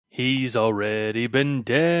He's already been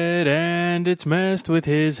dead and it's messed with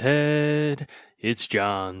his head. It's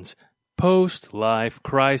John's post-life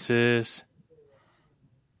crisis.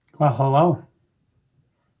 Well, hello.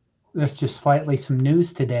 There's just slightly some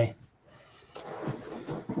news today.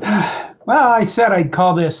 Well, I said I'd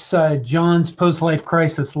call this John's Post-Life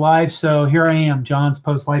Crisis Live, so here I am, John's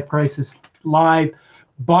Post-Life Crisis Live,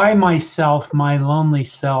 by myself, my lonely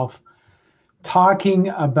self, talking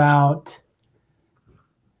about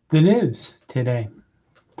the news today.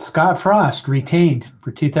 Scott Frost retained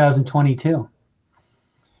for 2022.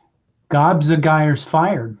 Gobs of Geyers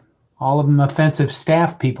fired, all of them offensive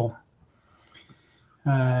staff people.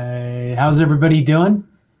 How's everybody doing?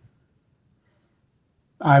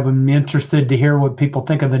 I'm interested to hear what people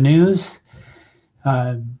think of the news.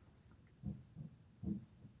 I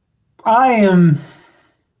am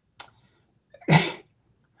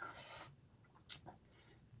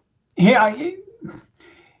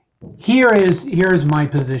here's my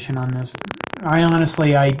position on this. I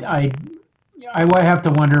honestly I have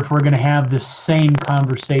to wonder if we're going to have the same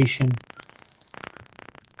conversation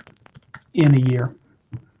in a year.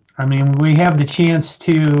 I mean, we have the chance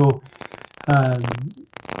to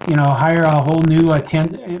hire a whole new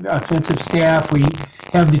offensive staff. We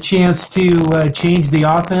have the chance to change the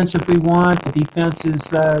offense if we want. The defense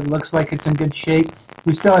looks like it's in good shape.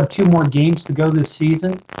 We still have 2 more games to go this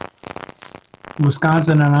season,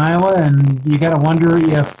 Wisconsin and Iowa, and you got to wonder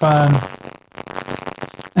if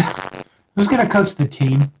who's going to coach the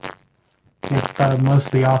team if most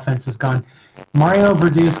of the offense is gone. Mario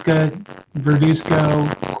Verduzco,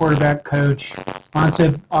 quarterback coach,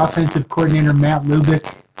 offensive coordinator Matt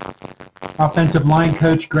Lubick, offensive line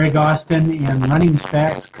coach Greg Austin, and running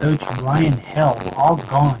backs coach Ryan Hell, all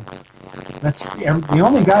gone. That's the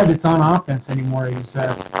only guy that's on offense anymore is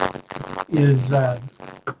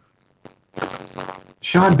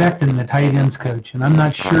Sean Beckton, the tight ends coach, and I'm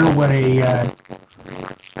not sure what a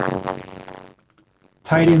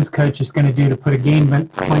tight ends coach is going to do to put a game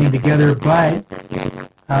plan together, but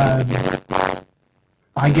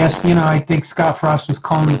I guess, I think Scott Frost was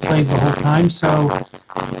calling the plays the whole time,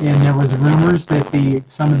 and there was rumors that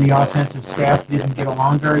some of the offensive staff didn't get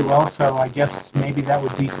along very well, so I guess maybe that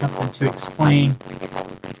would be something to explain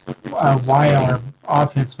why our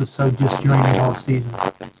offense was so disjointed all season.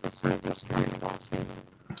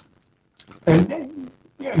 And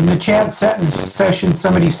in the chat session,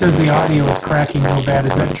 somebody says the audio is cracking real bad.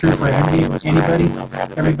 Is that true for anybody?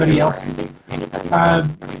 Everybody else?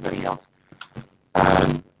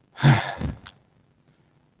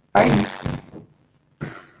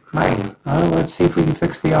 Let's see if we can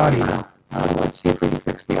fix the audio.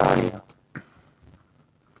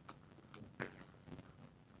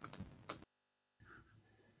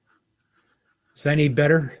 Is that any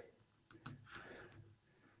better?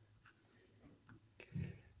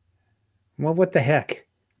 Well, what the heck?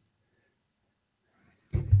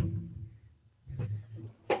 Is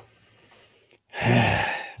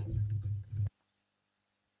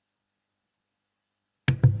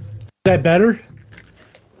that better?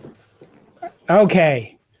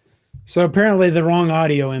 Okay. So apparently the wrong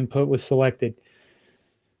audio input was selected.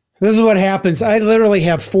 This is what happens. I literally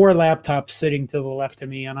have 4 laptops sitting to the left of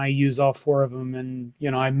me, and I use all 4 of them, and,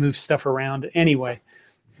 I move stuff around. Anyway,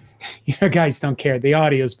 guys don't care. The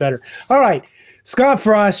audio is better. All right. Scott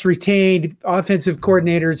Frost retained, offensive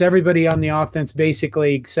coordinators, everybody on the offense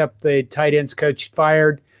basically except the tight ends coach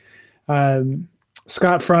fired.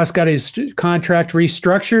 Scott Frost got his contract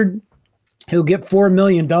restructured. He'll get $4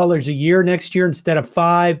 million a year next year instead of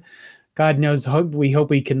 5. God knows, we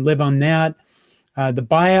hope we can live on that. The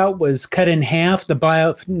buyout was cut in half. The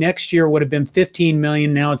buyout next year would have been $15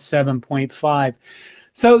 million. Now it's 7.5.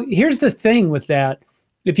 So here's the thing with that.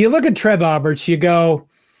 If you look at Trev Alberts, you go,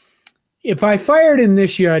 if I fired him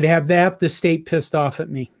this year, I'd have half the state pissed off at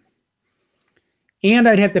me. And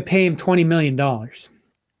I'd have to pay him $20 million.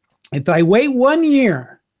 If I wait 1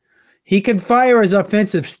 year, he can fire his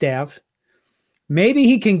offensive staff. Maybe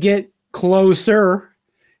he can get closer.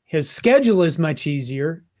 His schedule is much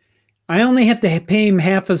easier. I only have to pay him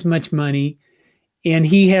half as much money. And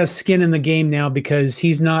he has skin in the game now because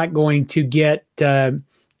he's not going to get,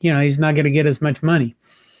 he's not going to get as much money.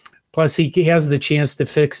 Plus, he has the chance to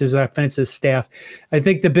fix his offensive staff. I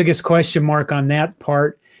think the biggest question mark on that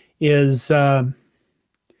part is,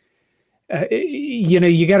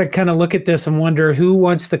 you got to kind of look at this and wonder who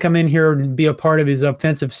wants to come in here and be a part of his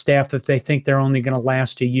offensive staff if they think they're only going to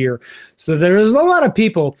last a year. So there's a lot of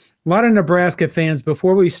people, a lot of Nebraska fans,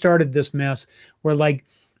 before we started this mess, were like,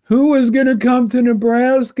 who is going to come to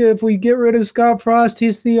Nebraska if we get rid of Scott Frost?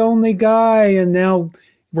 He's the only guy. And now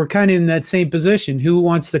we're kind of in that same position. Who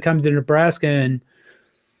wants to come to Nebraska and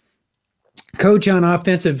coach on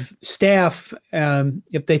offensive staff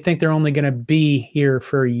if they think they're only going to be here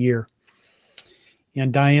for a year?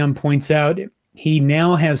 And Diane points out he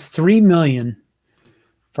now has $3 million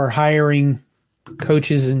for hiring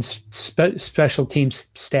coaches and special teams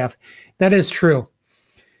staff. That is true.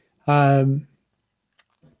 All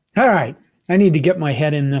right, I need to get my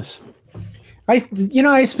head in this.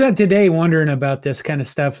 I spent today wondering about this kind of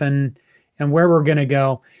stuff and where we're going to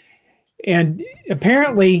go. And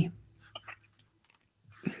apparently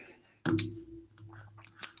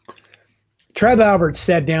Trev Alberts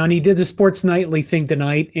sat down. He did the Sports Nightly thing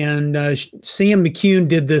tonight, and Sam McCune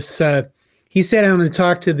did this. He sat down and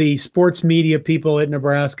talked to the sports media people at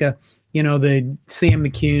Nebraska, the Sam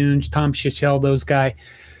McCune, Tom Shishel, those guys.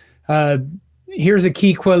 Here's a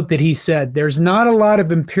key quote that he said: "There's not a lot of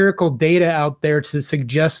empirical data out there to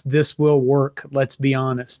suggest this will work, let's be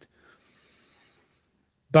honest.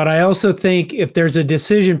 But I also think if there's a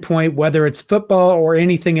decision point, whether it's football or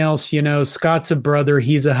anything else, Scott's a brother,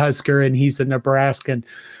 he's a Husker, and he's a Nebraskan."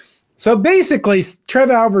 So basically, Trev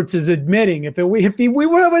Alberts is admitting if he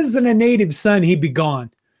wasn't a native son, he'd be gone.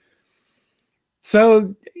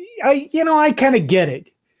 So I kind of get it.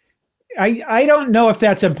 I don't know if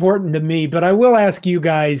that's important to me, but I will ask you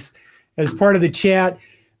guys as part of the chat,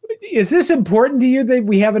 is this important to you that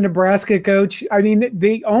we have a Nebraska coach? I mean,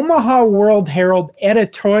 the Omaha World Herald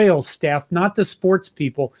editorial staff, not the sports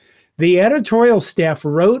people, the editorial staff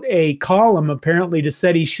wrote a column apparently to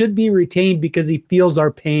say he should be retained because he feels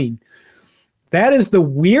our pain. That is the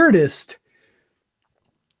weirdest.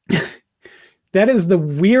 That is the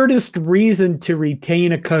weirdest reason to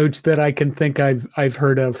retain a coach that I can think I've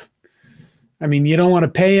heard of. I mean, you don't want to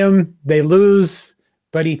pay him, they lose,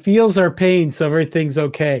 but he feels our pain, so everything's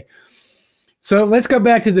okay. So let's go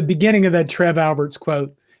back to the beginning of that Trev Alberts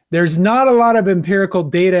quote. "There's not a lot of empirical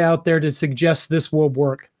data out there to suggest this will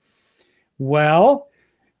work." Well,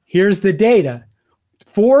 here's the data.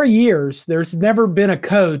 4 years, there's never been a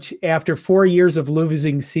coach after 4 years of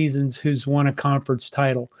losing seasons who's won a conference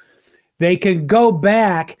title. They can go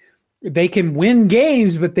back. They can win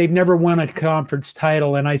games, but they've never won a conference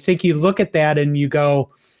title. And I think you look at that and you go,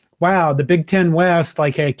 wow, the Big Ten West,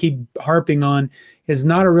 like I keep harping on, is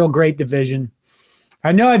not a real great division.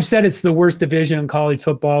 I know I've said it's the worst division in college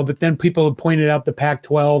football, but then people have pointed out the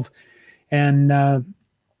Pac-12. And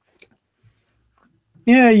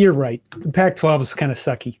yeah, you're right. The Pac-12 is kind of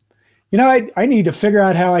sucky. I need to figure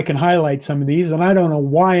out how I can highlight some of these, and I don't know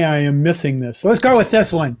why I am missing this. So let's go with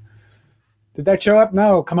this one. Did that show up?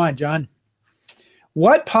 No, come on, John.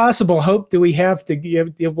 What possible hope do we have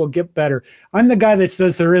it will get better? I'm the guy that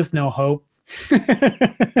says there is no hope.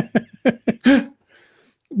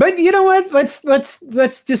 But you know what?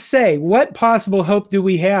 Let's just say, what possible hope do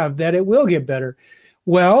we have that it will get better?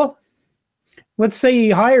 Well, let's say he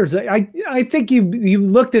hires. I think you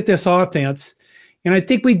looked at this offense, and I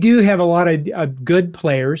think we do have a lot of good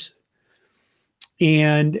players.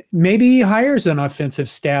 And maybe he hires an offensive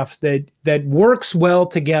staff that works well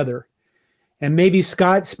together. And maybe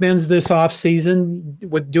Scott spends this offseason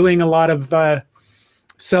with doing a lot of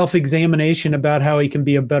self-examination about how he can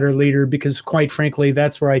be a better leader, because quite frankly,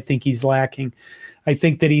 that's where I think he's lacking. I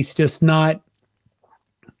think that he's just not,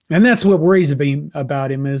 and that's what worries me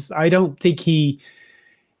about him, is I don't think he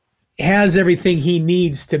has everything he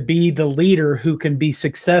needs to be the leader who can be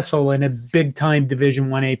successful in a big-time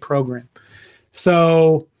Division I-A program.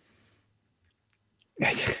 So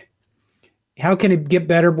how can it get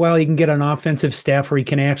better? Well, he can get an offensive staff where he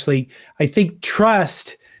can actually, I think,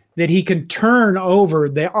 trust that he can turn over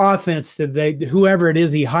the offense to whoever it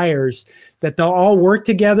is he hires, that they'll all work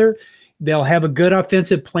together. They'll have a good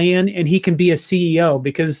offensive plan, and he can be a CEO,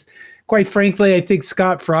 because quite frankly, I think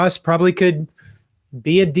Scott Frost probably could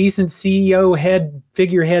be a decent CEO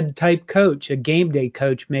figurehead type coach, a game day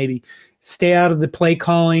coach, maybe stay out of the play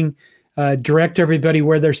calling, direct everybody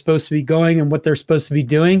where they're supposed to be going and what they're supposed to be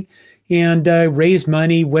doing, and raise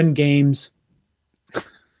money, win games.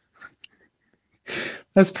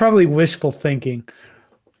 That's probably wishful thinking.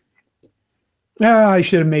 I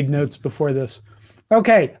should have made notes before this.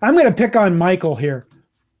 Okay, I'm going to pick on Michael here.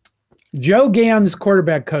 Joe Gann's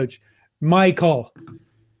quarterback coach. Michael,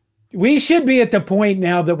 we should be at the point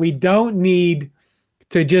now that we don't need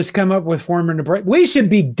to just come up with former Nebraska. We should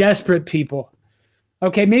be desperate people.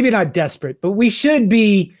 Okay, maybe not desperate, but we should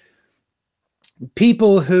be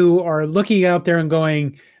people who are looking out there and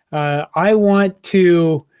going, I want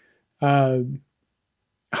to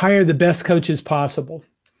hire the best coaches possible.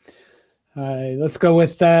 Let's go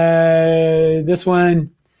with this one.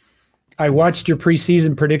 I watched your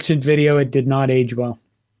preseason prediction video. It did not age well.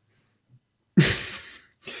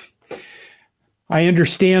 I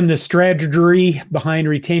understand the strategy behind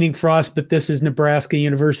retaining Frost, but this is Nebraska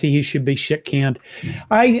University. He should be shit canned.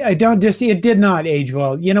 I don't just, it did not age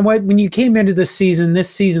well. You know what? When you came into this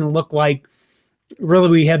season looked like really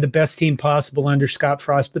we had the best team possible under Scott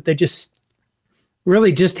Frost, but they just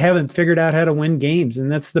really just haven't figured out how to win games.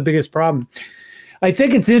 And that's the biggest problem. I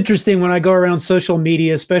think it's interesting when I go around social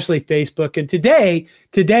media, especially Facebook. And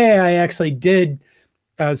today I actually did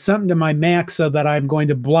something to my Mac so that I'm going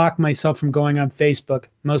to block myself from going on Facebook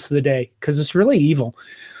most of the day because it's really evil.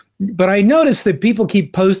 But I noticed that people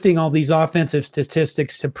keep posting all these offensive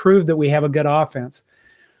statistics to prove that we have a good offense.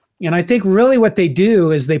 And I think really what they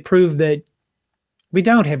do is they prove that we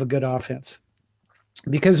don't have a good offense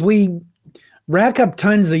because we rack up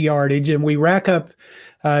tons of yardage and we rack up,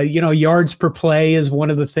 yards per play is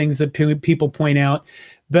one of the things that people point out,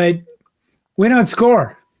 but we don't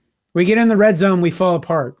score. We get in the red zone, we fall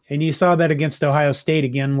apart. And you saw that against Ohio State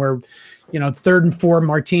again, where, 3rd and 4,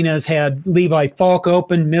 Martinez had Levi Falk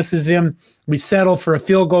open, misses him. We settle for a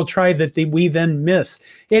field goal try that we then miss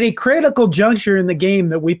at a critical juncture in the game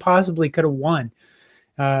that we possibly could have won.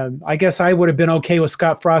 I guess I would have been okay with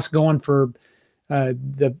Scott Frost going for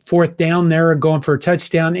the 4th down there, going for a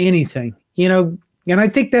touchdown, anything, and I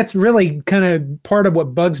think that's really kind of part of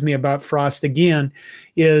what bugs me about Frost again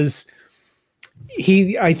is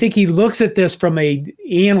I think he looks at this from a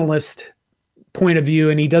analyst point of view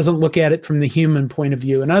and he doesn't look at it from the human point of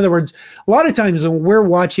view. In other words, a lot of times when we're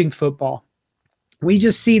watching football, we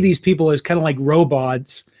just see these people as kind of like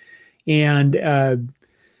robots and, kind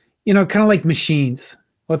of like machines.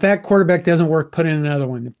 Well, if that quarterback doesn't work, put in another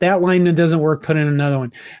one. If that lineman doesn't work, put in another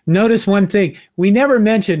one. Notice one thing. We never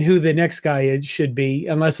mention who the next guy should be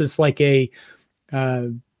unless it's like the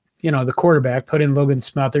quarterback, put in Logan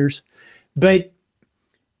Smothers. But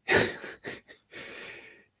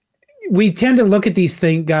we tend to look at these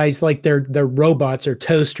guys like they're robots or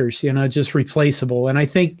toasters, just replaceable. And I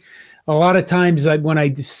think a lot of times when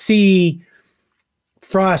I see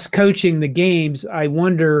Frost coaching the games, I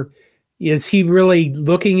wonder, is he really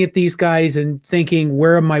looking at these guys and thinking,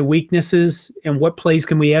 where are my weaknesses and what plays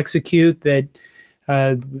can we execute that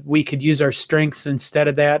we could use our strengths instead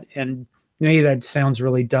of that? And maybe that sounds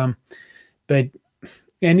really dumb, but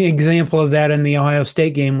an example of that in the Ohio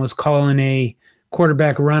State game was calling a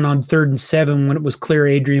quarterback run on 3rd and 7 when it was clear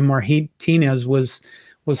Adrian Martinez was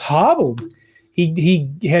hobbled. He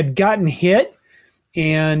had gotten hit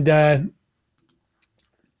and I'm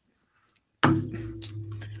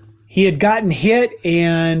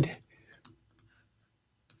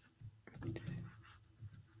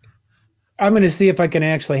going to see if I can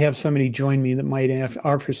actually have somebody join me that might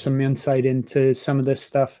offer some insight into some of this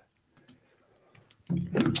stuff.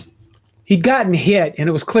 He'd gotten hit, and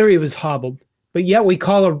it was clear he was hobbled. But yet we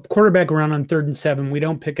call a quarterback run on 3rd and 7. We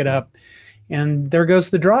don't pick it up, and there goes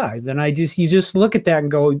the drive. And you just look at that and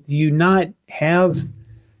go, do you not have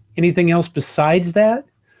anything else besides that?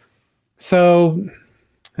 So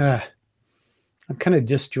I'm kind of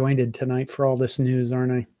disjointed tonight for all this news,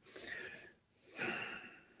 aren't I?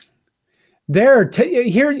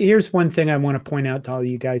 Here's one thing I want to point out to all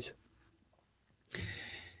you guys.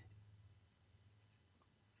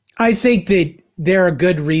 I think that there are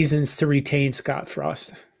good reasons to retain Scott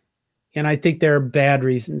Frost, and I think there are bad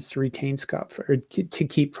reasons to retain to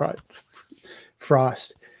keep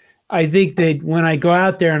Frost. I think that when I go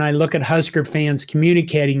out there and I look at Husker fans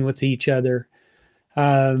communicating with each other,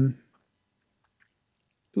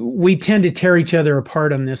 we tend to tear each other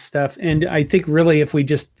apart on this stuff. And I think really if we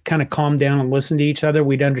just kind of calm down and listen to each other,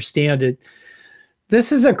 we'd understand it.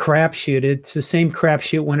 This is a crapshoot. It's the same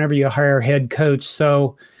crapshoot whenever you hire a head coach.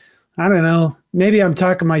 So I don't know. Maybe I'm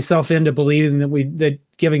talking myself into believing that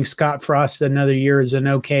giving Scott Frost another year is an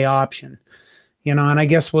okay option, and I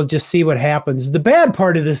guess we'll just see what happens. The bad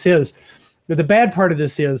part of this is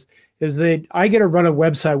that I get to run a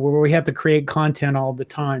website where we have to create content all the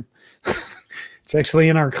time. It's actually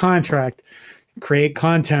in our contract, create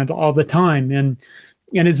content all the time. And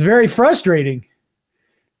it's very frustrating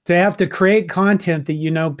to have to create content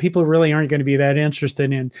that, people really aren't going to be that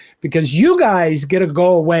interested in because you guys get to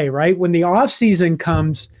go away, right? When the off season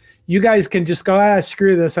comes, you guys can just go,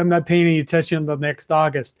 screw this. I'm not paying any attention until next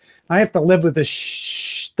August. I have to live with this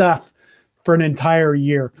stuff for an entire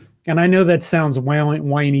year. And I know that sounds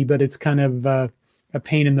whiny, but it's kind of a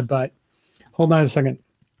pain in the butt. Hold on a second.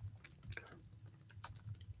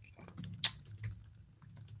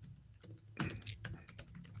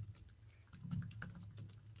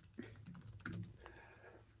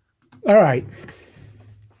 All right.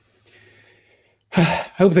 I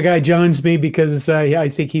hope the guy joins me because I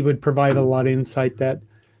think he would provide a lot of insight that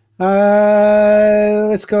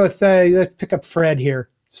Let's go with let's pick up Fred here.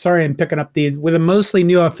 Sorry, I'm picking up with a mostly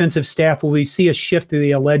new offensive staff. Will we see a shift to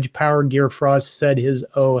the alleged power gear Frost said his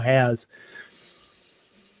O has?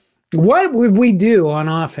 What would we do on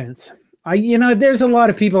offense? There's a lot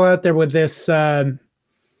of people out there with this. They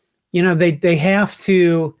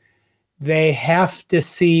have to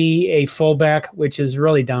see a fullback, which is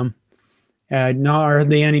really dumb. Not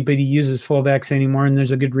hardly anybody uses fullbacks anymore, and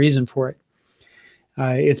there's a good reason for it.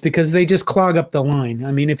 It's because they just clog up the line.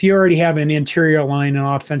 I mean, if you already have an interior line, an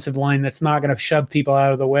offensive line that's not going to shove people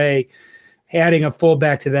out of the way, adding a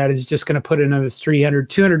fullback to that is just going to put another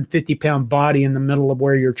 250-pound body in the middle of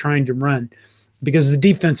where you're trying to run, because the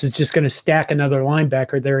defense is just going to stack another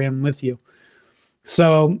linebacker there in with you.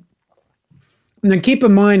 So then keep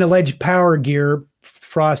in mind alleged power gear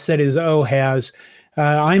Frost said his O has.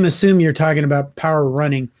 I'm assuming you're talking about power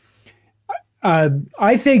running.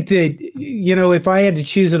 I think that, if I had to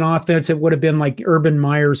choose an offense, it would have been like Urban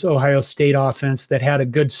Meyer's Ohio State offense that had a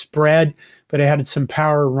good spread, but it had some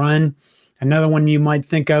power run. Another one you might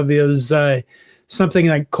think of is something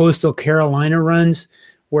like Coastal Carolina runs,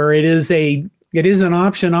 where it is an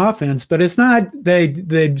option offense, but it's not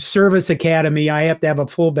the service academy. I have to have a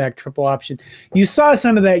fullback triple option. You saw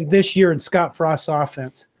some of that this year in Scott Frost's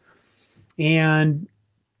offense. And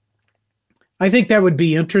I think that would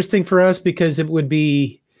be interesting for us because it would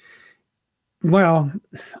be, well,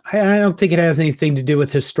 I don't think it has anything to do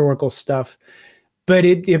with historical stuff, but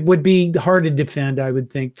it would be hard to defend, I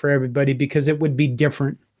would think, for everybody because it would be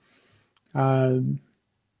different.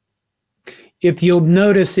 If you'll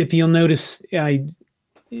notice,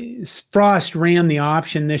 Frost ran the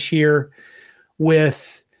option this year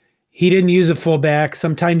he didn't use a fullback.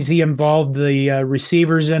 Sometimes he involved the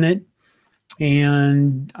receivers in it.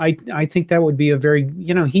 And I think that would be a very,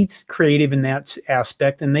 he's creative in that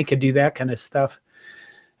aspect, and they could do that kind of stuff.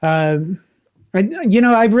 I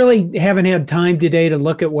really haven't had time today to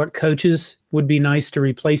look at what coaches would be nice to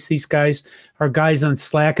replace these guys. Our guys on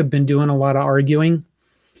Slack have been doing a lot of arguing.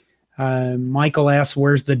 Michael asks,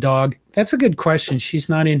 "Where's the dog?" That's a good question. She's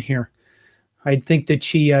not in here. I think that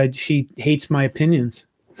she hates my opinions.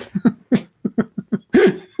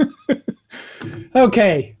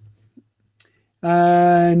 Okay.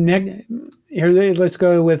 Here, let's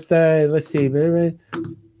go with let's see.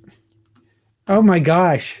 Oh my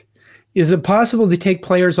gosh. Is it possible to take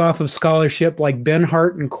players off of scholarship like Ben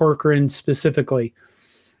Hart and Corcoran specifically?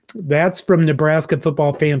 That's from Nebraska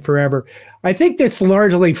Football Fan Forever. I think that's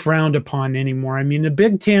largely frowned upon anymore. I mean, the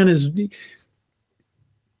Big Ten is,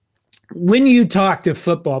 when you talk to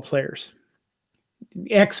football players,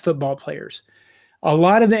 ex-football players, a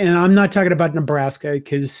lot of them, and I'm not talking about Nebraska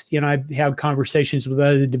because, I have conversations with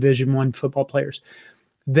other Division I football players.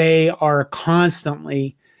 They are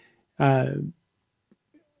constantly,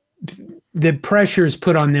 the pressure is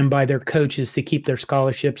put on them by their coaches to keep their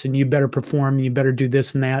scholarships, and you better perform, you better do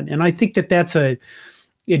this and that. And I think that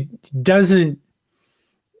it doesn't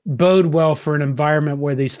bode well for an environment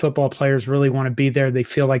where these football players really want to be there. They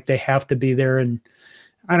feel like they have to be there. And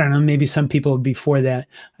I don't know, maybe some people would be for that.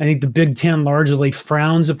 I think the Big Ten largely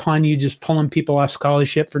frowns upon you just pulling people off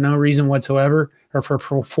scholarship for no reason whatsoever, or for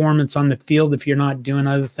performance on the field if you're not doing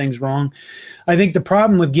other things wrong. I think the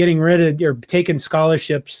problem with getting rid of or taking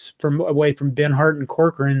scholarships away from Ben Hart and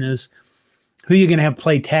Corcoran is who you're going to have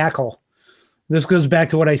play tackle. This goes back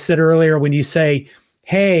to what I said earlier when you say,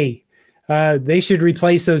 hey, they should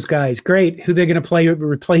replace those guys. Great. Who they're going to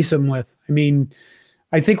replace them with? I mean,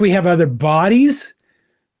 I think we have other bodies.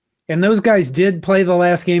 And those guys did play the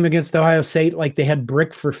last game against Ohio State like they had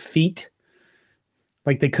brick for feet,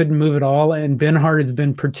 like they couldn't move at all. And Ben Hart has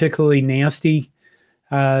been particularly nasty.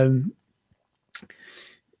 You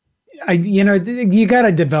got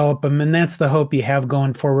to develop them, and that's the hope you have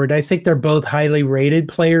going forward. I think they're both highly rated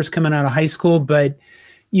players coming out of high school, but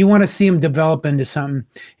you want to see them develop into something.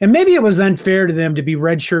 And maybe it was unfair to them to be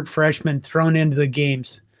redshirt freshmen thrown into the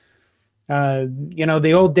games.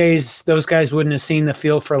 The old days, those guys wouldn't have seen the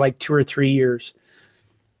field for like 2 or 3 years.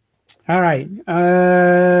 All right.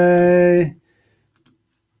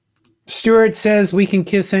 Stuart says we can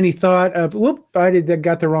kiss any thought of, I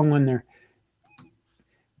got the wrong one there.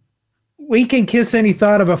 We can kiss any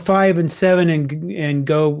thought of a 5-7 and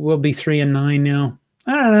go, we'll be 3-9 now.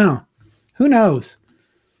 I don't know. Who knows?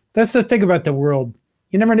 That's the thing about the world.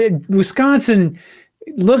 You never did. Wisconsin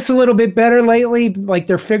looks a little bit better lately, like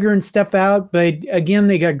they're figuring stuff out. But again,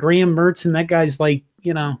 they got Graham Mertz, and that guy's like,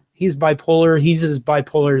 he's bipolar. He's as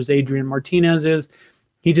bipolar as Adrian Martinez is.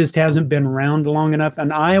 He just hasn't been around long enough.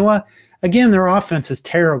 And Iowa, again, their offense is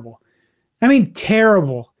terrible. I mean,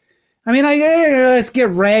 terrible. I mean, let's get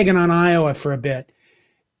ragging on Iowa for a bit.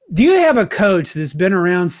 Do you have a coach that's been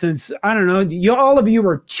around since, I don't know, all of you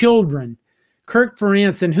were children? Kirk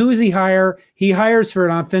Ferentz, and who does he hire? He hires for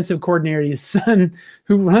an offensive coordinator, his son,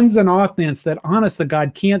 who runs an offense that, honest to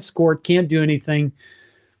God, can't score, can't do anything.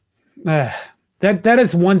 That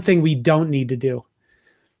is one thing we don't need to do.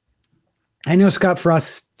 I know Scott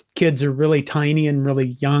Frost's kids are really tiny and really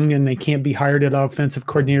young, and they can't be hired as offensive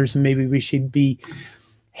coordinators, and maybe we should be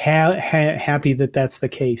happy that that's the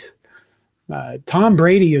case. Tom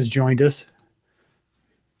Brady has joined us.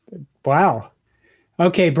 Wow.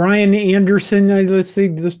 Okay, Brian Anderson. Let's see.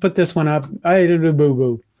 Let's put this one up.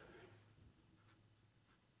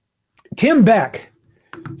 Tim Beck.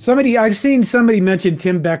 I've seen somebody mention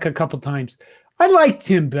Tim Beck a couple times. I like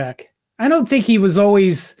Tim Beck. I don't think he was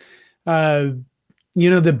always,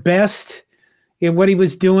 the best in what he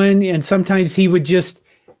was doing, and sometimes he would just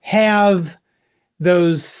have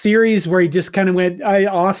those series where he just kind of went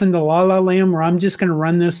off into La La Land, where I'm just going to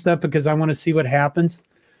run this stuff because I want to see what happens.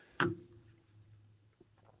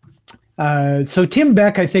 So Tim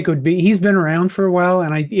Beck, I think he's been around for a while.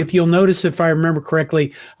 And if you'll notice, if I remember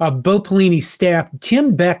correctly, Bo Pelini's staff,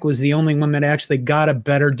 Tim Beck was the only one that actually got a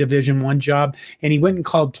better Division I job. And he went and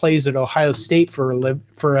called plays at Ohio State for a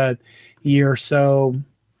year. So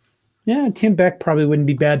yeah, Tim Beck probably wouldn't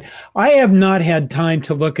be bad. I have not had time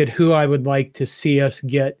to look at who I would like to see us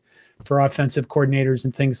get for offensive coordinators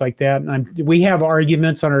and things like that. And we have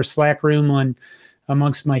arguments on our Slack room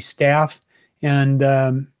amongst my staff.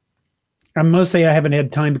 And, mostly I haven't had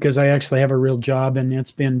time because I actually have a real job, and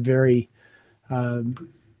it's been very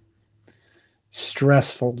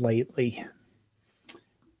stressful lately.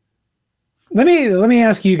 Let me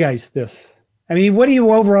ask you guys this. I mean,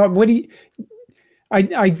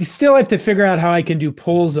 I still have to figure out how I can do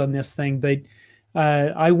polls on this thing, but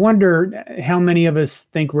I wonder how many of us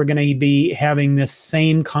think we're going to be having this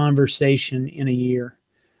same conversation in a year.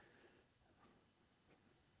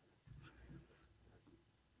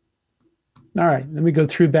 All right, let me go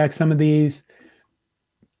through back some of these.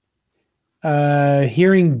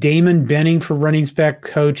 Hearing Damon Benning for running back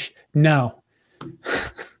coach. No,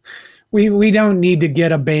 we don't need to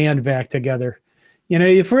get a band back together.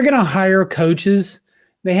 If we're going to hire coaches,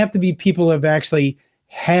 they have to be people who have actually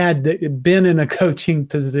been in a coaching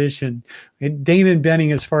position. Damon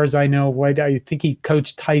Benning, as far as I know, I think he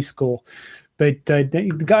coached high school, but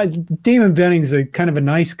Damon Benning's a kind of a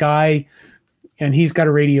nice guy. And he's got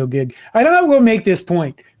a radio gig. I don't know. We'll make this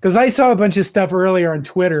point because I saw a bunch of stuff earlier on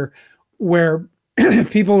Twitter where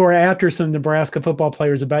people were after some Nebraska football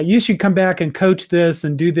players about, you should come back and coach this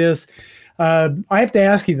and do this. I have to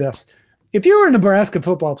ask you this. If you were a Nebraska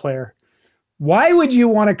football player, why would you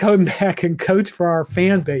want to come back and coach for our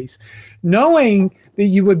fan base, knowing that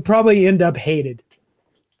you would probably end up hated?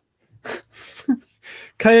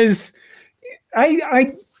 Because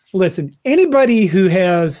listen, anybody who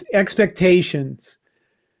has expectations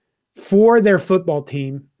for their football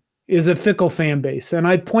team is a fickle fan base. And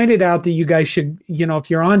I pointed out that you guys should, if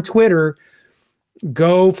you're on Twitter,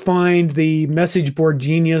 go find the Message Board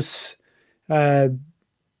Genius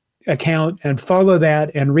account and follow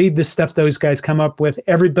that and read the stuff those guys come up with.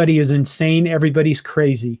 Everybody is insane. Everybody's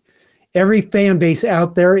crazy. Every fan base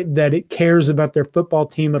out there that it cares about their football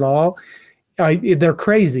team at all, they're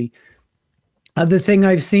crazy. Other thing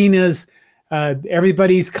I've seen is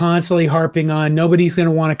everybody's constantly harping on nobody's going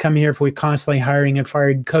to want to come here if we're constantly hiring and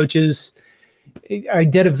firing coaches. I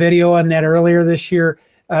did a video on that earlier this year.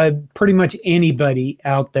 Pretty much anybody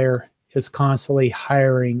out there is constantly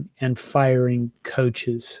hiring and firing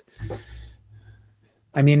coaches.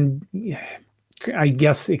 I mean, I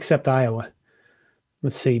guess except Iowa.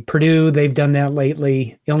 Let's see. Purdue, they've done that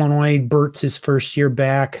lately. Illinois, Burt's his first year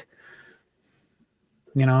back.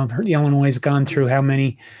 Illinois has gone through how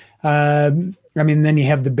many? Then you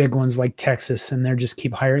have the big ones like Texas, and they're just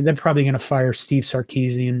keep hiring. They're probably going to fire Steve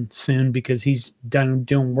Sarkisian soon because he's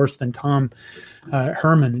doing worse than Tom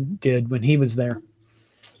Herman did when he was there.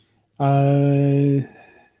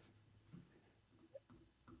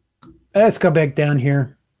 Let's go back down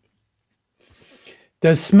here.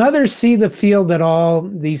 Does Smothers see the field at all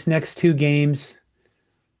these next two games?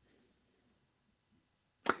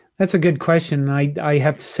 That's a good question. I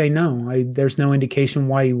have to say no. There's no indication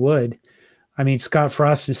why he would. I mean, Scott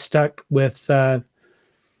Frost is stuck with Adrian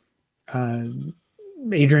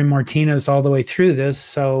Martinez all the way through this,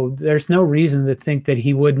 so there's no reason to think that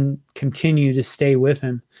he wouldn't continue to stay with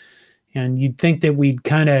him. And you'd think that we'd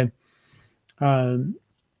kind of,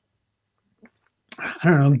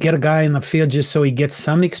 get a guy in the field just so he gets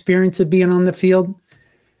some experience of being on the field.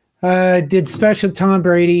 Did special Tom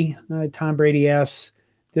Brady asks,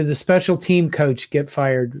 Did the special team coach get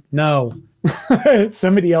fired? No.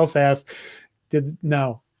 Somebody else asked.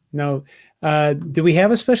 No. Do we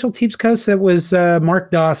have a special teams coach? That was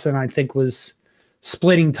Mark Dawson, I think, was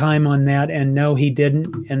splitting time on that. And no, he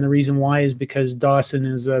didn't. And the reason why is because Dawson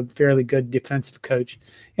is a fairly good defensive coach.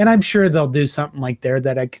 And I'm sure they'll do something like there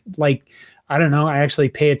that I don't know. I actually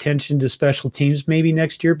pay attention to special teams maybe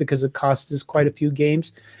next year because it costs us quite a few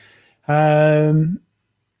games. I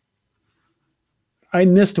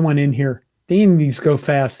missed one in here. These go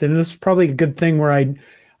fast. And this is probably a good thing where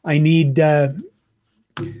I need a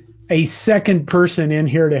second person in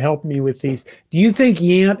here to help me with these. Do you think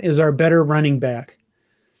Yant is our better running back?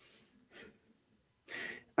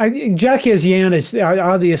 Jacques Yant has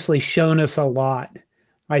obviously shown us a lot,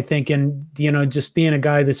 I think, and just being a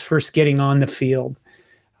guy that's first getting on the field.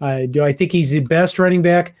 Do I think he's the best running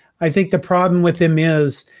back? I think the problem with him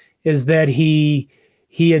is that he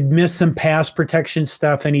had missed some pass protection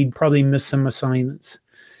stuff and he'd probably missed some assignments.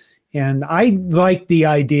 And I like the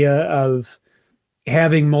idea of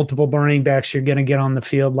having multiple running backs you're going to get on the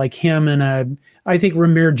field like him. And I think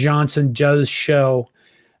Ramir Johnson does show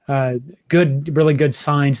really good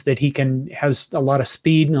signs that he has a lot of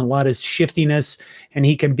speed and a lot of shiftiness, and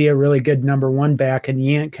he can be a really good number one back, and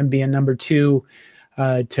Yant can be a number two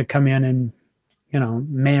to come in and,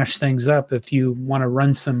 mash things up if you want to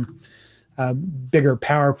run some bigger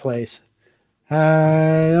power plays.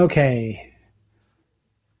 Okay.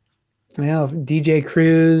 Well, DJ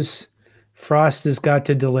Cruz, Frost has got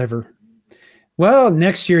to deliver. Well,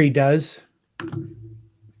 next year he does.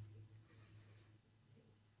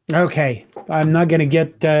 Okay. I'm not going to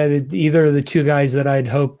get either of the two guys that I'd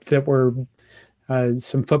hoped that were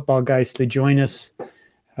some football guys to join us.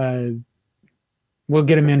 We'll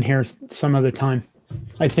get them in here some other time.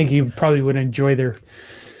 I think you probably would enjoy their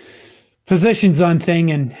positions on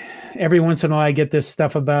thing. And every once in a while I get this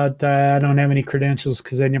stuff about I don't have any credentials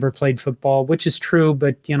because I never played football, which is true.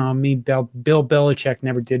 But, Bill Belichick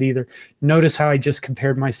never did either. Notice how I just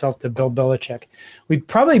compared myself to Bill Belichick. We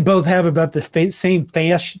probably both have about the same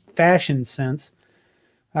fashion sense.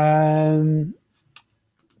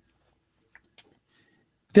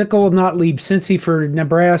 Fickell will not leave Cincy for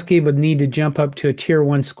Nebraska. He would need to jump up to a tier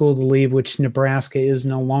 1 school to leave, which Nebraska is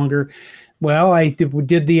no longer. Well, I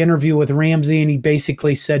did the interview with Ramsey, and he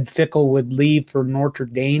basically said Fickell would leave for Notre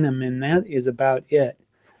Dame, and that is about it.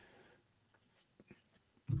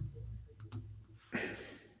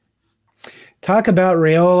 Talk about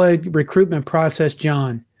Raiola recruitment process,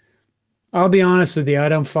 John. I'll be honest with you, I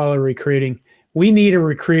don't follow recruiting. We need a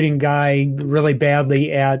recruiting guy really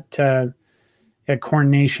badly at Corn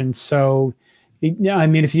Nation. So, I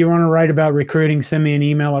mean, if you want to write about recruiting, send me an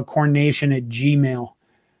email at cornnation@gmail.com.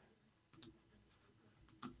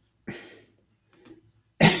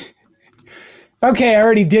 Okay, I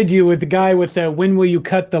already did you with the guy with the when will you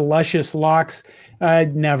cut the luscious locks?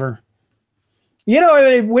 Never.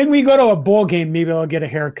 When we go to a bowl game, maybe I'll get a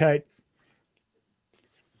haircut.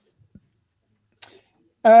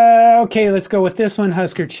 Okay, let's go with this one.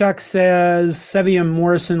 Husker Chuck says Sevium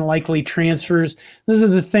Morrison likely transfers. This is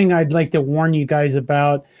the thing I'd like to warn you guys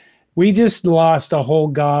about. We just lost a whole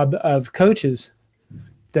gob of coaches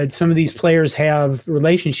that some of these players have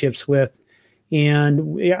relationships with.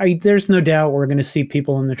 And there's no doubt we're going to see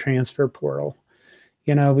people in the transfer portal.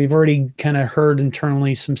 We've already kind of heard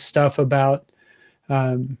internally some stuff about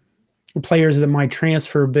players that might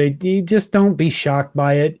transfer, but you just don't be shocked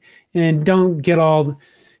by it, and don't get all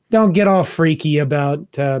freaky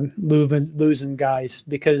about losing guys,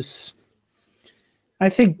 because I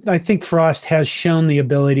think Frost has shown the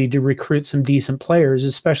ability to recruit some decent players,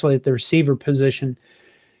 especially at the receiver position.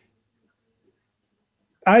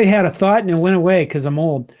 I had a thought and it went away because I'm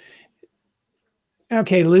old.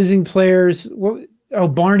 Okay, losing players.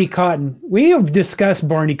 Barney Cotton. We have discussed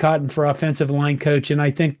Barney Cotton for offensive line coach, and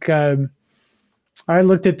I think I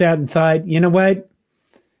looked at that and thought, you know what?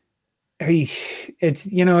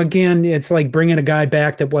 It's like bringing a guy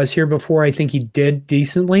back that was here before. I think he did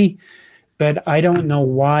decently, but I don't know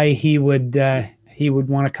why he would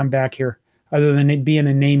want to come back here other than it being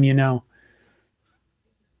a name you know.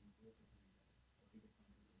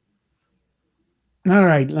 All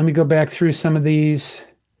right, let me go back through some of these.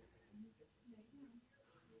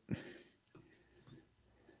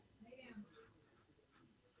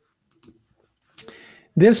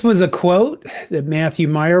 This was a quote that Matthew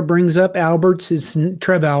Meyer brings up.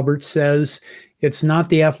 Trev Alberts says, it's not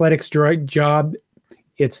the athletics job.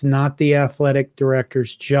 It's not the athletic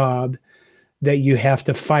director's job that you have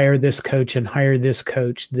to fire this coach and hire this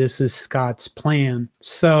coach. This is Scott's plan.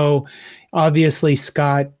 So obviously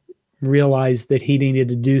Scott realized that he needed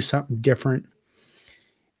to do something different.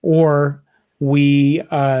 or we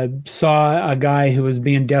saw a guy who was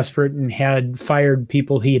being desperate and had fired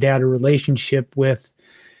people he'd had a relationship with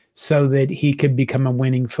so that he could become a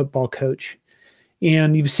winning football coach.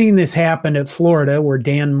 And you've seen this happen at Florida, where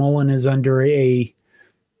Dan Mullen's under a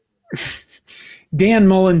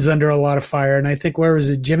lot of fire. And I think, where was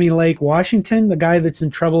it, Jimmy Lake, Washington, the guy that's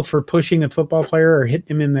in trouble for pushing a football player or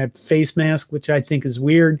hitting him in that face mask, which I think is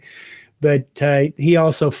weird. But he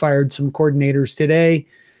also fired some coordinators today.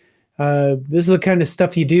 This is the kind of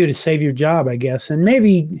stuff you do to save your job, I guess. And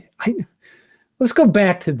let's go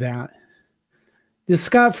back to that. Does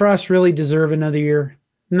Scott Frost really deserve another year?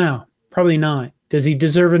 No, probably not. Does he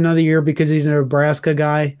deserve another year because he's a Nebraska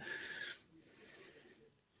guy?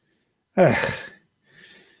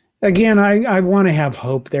 Again, I want to have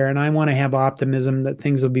hope there, and I want to have optimism that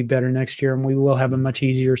things will be better next year, and we will have a much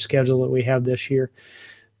easier schedule that we have this year.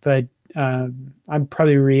 But I'm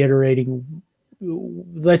probably reiterating,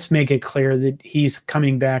 let's make it clear that he's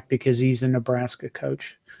coming back because he's a Nebraska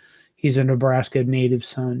coach. He's a Nebraska native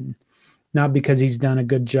son, not because he's done a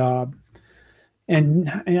good job. And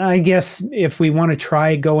I guess if we want to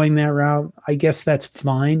try going that route, I guess that's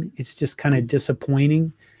fine. It's just kind of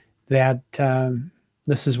disappointing that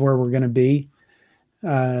this is where we're going to be.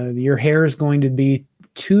 Your hair is going to be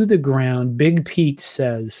to the ground. Big Pete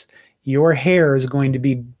says your hair is going to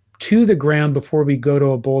be to the ground before we go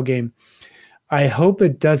to a bowl game. I hope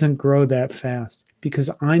it doesn't grow that fast, because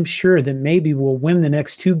I'm sure that maybe we'll win the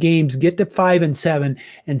next 2 games, get to 5-7,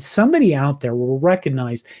 and somebody out there will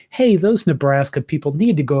recognize, hey, those Nebraska people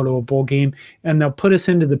need to go to a bowl game, and they'll put us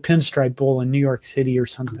into the Pinstripe Bowl in New York City or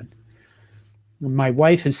something. My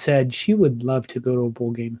wife has said she would love to go to a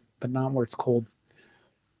bowl game, but not where it's cold.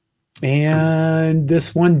 And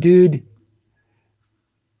this one dude,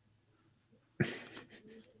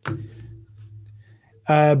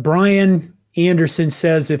 Brian Anderson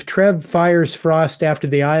says, if Trev fires Frost after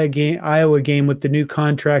the Iowa game with the new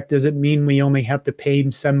contract, does it mean we only have to pay him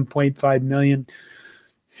 $7.5 million?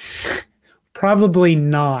 Probably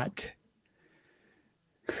not.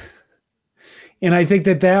 And I think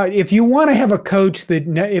that if you want to have a coach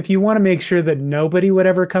if you want to make sure that nobody would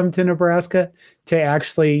ever come to Nebraska to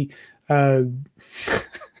actually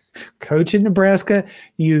coach in Nebraska,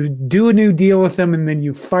 you do a new deal with them and then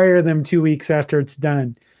you fire them 2 weeks after it's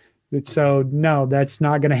done. So no, that's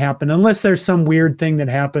not going to happen unless there's some weird thing that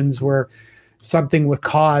happens where something with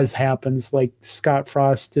cause happens, like Scott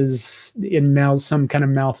Frost is in some kind of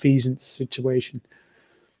malfeasance situation.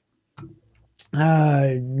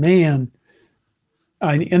 Man.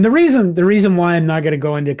 And the reason why I'm not going to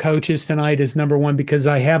go into coaches tonight is, number one, because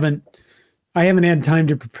I haven't had time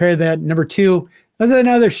to prepare that. Number two, that's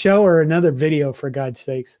another show or another video, for God's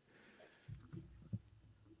sakes.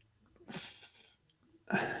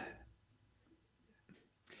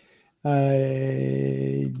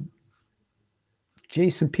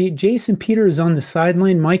 Jason Peter is on the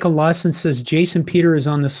sideline. Michael Lawson says Jason Peter is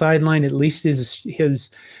on the sideline. At least his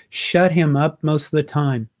shut him up most of the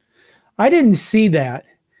time. I didn't see that.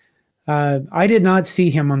 I did not see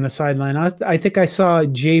him on the sideline. I think I saw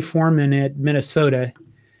Jay Foreman at Minnesota,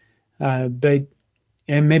 and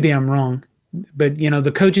maybe I'm wrong. But,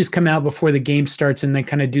 the coaches come out before the game starts and they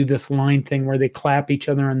kind of do this line thing where they clap each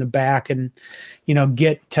other on the back and,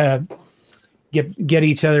 get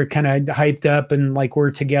each other kind of hyped up and like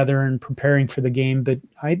we're together and preparing for the game. But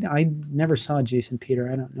I never saw Jason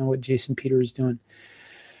Peter. I don't know what Jason Peter is doing.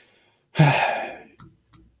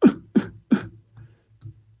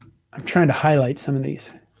 I'm trying to highlight some of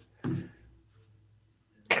these.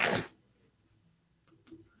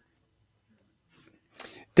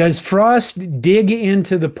 Does Frost dig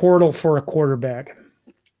into the portal for a quarterback?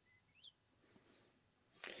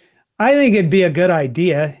 I think it'd be a good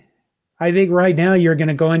idea. I think right now you're going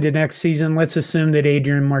to go into next season. Let's assume that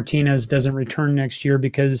Adrian Martinez doesn't return next year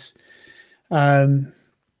because I'm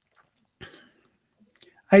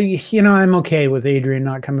okay with Adrian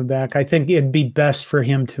not coming back. I think it'd be best for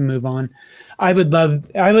him to move on. I would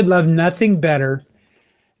love nothing better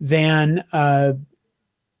than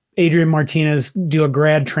Adrian Martinez do a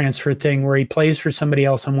grad transfer thing where he plays for somebody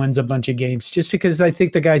else and wins a bunch of games, just because I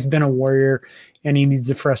think the guy's been a Warrior and he needs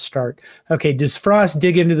a fresh start. Okay, does Frost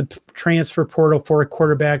dig into the transfer portal for a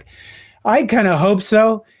quarterback? I kind of hope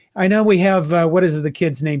so. I know we have, the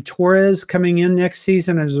kid's name, Torres, coming in next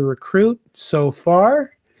season as a recruit so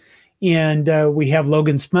far. And we have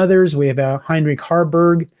Logan Smothers. We have Heinrich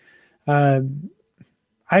Harburg. I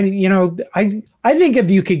think if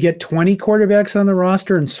you could get 20 quarterbacks on the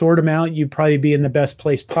roster and sort them out, you'd probably be in the best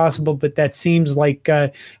place possible. But that seems like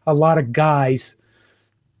a lot of guys.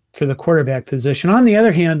 for the quarterback position. On the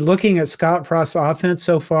other hand, looking at Scott Frost's offense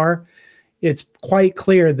so far, it's quite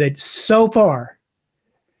clear that so far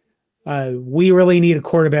we really need a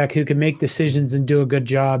quarterback who can make decisions and do a good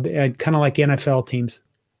job, kind of like NFL teams.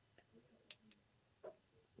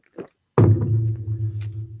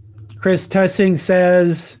 Chris Tussing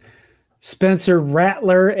says Spencer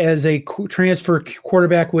Rattler as a transfer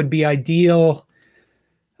quarterback would be ideal.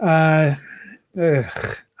 I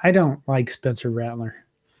don't like Spencer Rattler.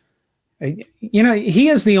 He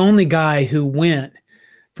is the only guy who went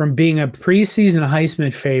from being a preseason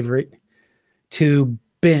Heisman favorite to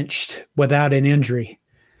benched without an injury.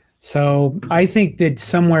 So I think that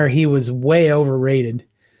somewhere he was way overrated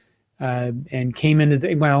and came into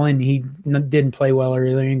and he didn't play well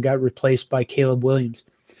earlier and got replaced by Caleb Williams.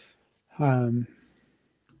 But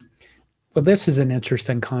this is an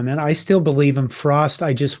interesting comment. I still believe in Frost.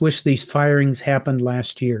 I just wish these firings happened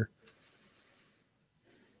last year.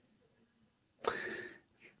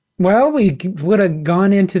 Well, we would have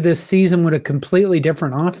gone into this season with a completely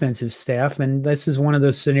different offensive staff, and this is one of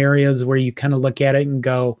those scenarios where you kind of look at it and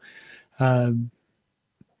go,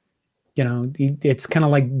 it's kind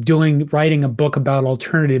of like writing a book about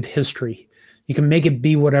alternative history. You can make it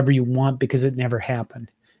be whatever you want because it never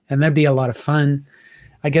happened, and that'd be a lot of fun.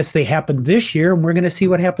 I guess they happened this year, and we're going to see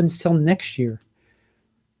what happens till next year.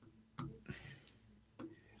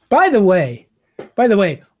 By the way,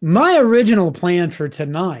 my original plan for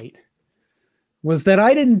tonight was that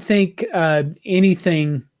I didn't think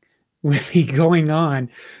anything would be going on.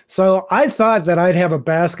 So I thought that I'd have a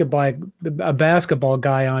basketball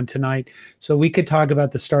guy on tonight so we could talk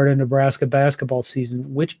about the start of Nebraska basketball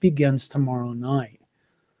season, which begins tomorrow night.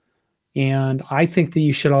 And I think that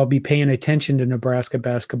you should all be paying attention to Nebraska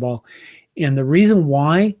basketball. And the reason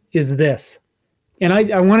why is this. And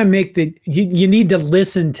I want to make you need to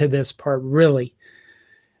listen to this part, really.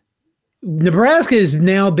 Nebraska has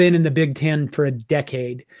now been in the Big Ten for a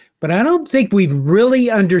decade, but I don't think we've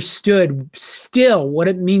really understood still what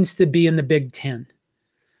it means to be in the Big Ten.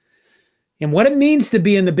 And what it means to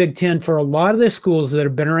be in the Big Ten for a lot of the schools that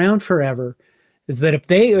have been around forever is that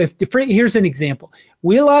here's an example.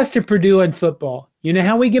 We lost to Purdue in football. You know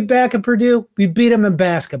how we get back at Purdue? We beat them in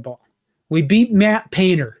basketball. We beat Matt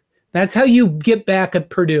Painter. That's how you get back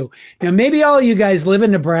at Purdue. Now, maybe all of you guys live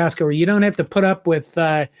in Nebraska where you don't have to put up with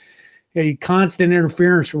a constant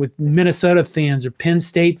interference with Minnesota fans or Penn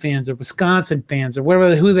State fans or Wisconsin fans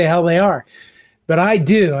or who the hell they are. But I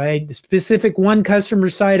do. Specific one customer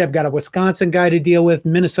site, I've got a Wisconsin guy to deal with,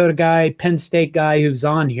 Minnesota guy, Penn State guy who's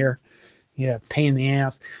on here. Yeah, pain in the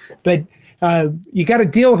ass. But you got to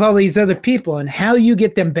deal with all these other people, and how you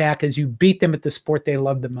get them back is you beat them at the sport they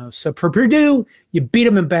love the most. So for Purdue, you beat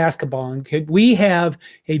them in basketball. And we have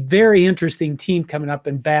a very interesting team coming up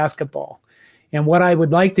in basketball. And what I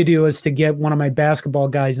would like to do is to get one of my basketball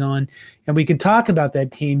guys on, and we can talk about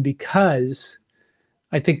that team because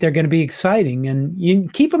I think they're going to be exciting. And you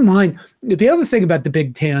keep in mind, the other thing about the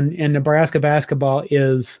Big Ten and Nebraska basketball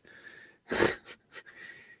is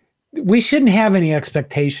we shouldn't have any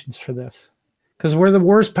expectations for this because we're the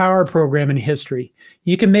worst power program in history.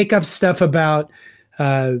 You can make up stuff about,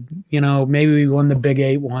 maybe we won the Big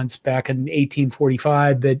Eight once back in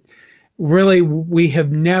 1845, but really we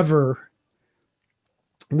have never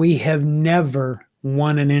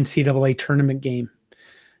won an NCAA tournament game.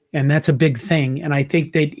 And that's a big thing. And I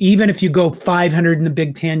think that even if you go 500 in the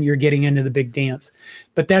Big Ten, you're getting into the big dance.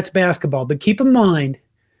 But that's basketball. But keep in mind,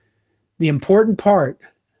 the important part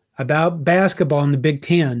about basketball in the Big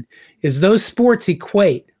Ten is those sports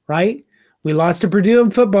equate, right? We lost to Purdue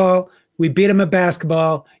in football. We beat them at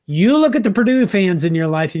basketball. You look at the Purdue fans in your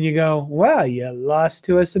life and you go, wow, you lost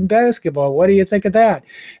to us in basketball. What do you think of that?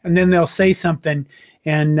 And then they'll say something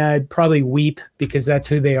and probably weep because that's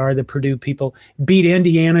who they are, the Purdue people. Beat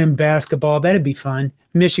Indiana in basketball. That'd be fun.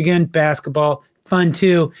 Michigan, basketball, fun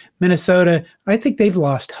too. Minnesota, I think they've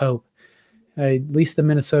lost hope. At least the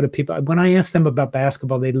Minnesota people. When I ask them about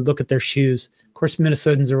basketball, they look at their shoes. Of course,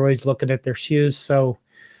 Minnesotans are always looking at their shoes, so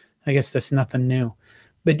I guess that's nothing new.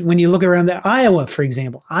 But when you look around Iowa, for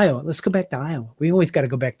example, let's go back to Iowa. We always got to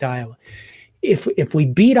go back to Iowa. If we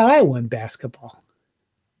beat Iowa in basketball,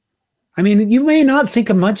 I mean, you may not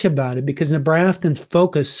think much about it because Nebraskans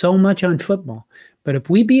focus so much on football. But if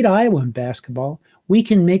we beat Iowa in basketball, we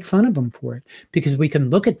can make fun of them for it because we can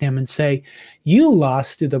look at them and say, you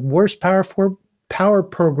lost to the worst power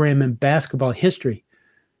program in basketball history.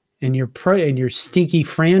 And your stinky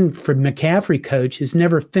friend from McCaffrey coach has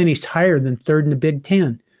never finished higher than third in the Big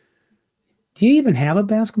Ten. Do you even have a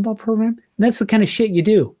basketball program? And that's the kind of shit you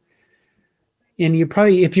do. And you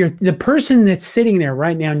probably, if you're the person that's sitting there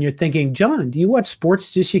right now and you're thinking, John, do you watch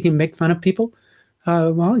sports just so you can make fun of people?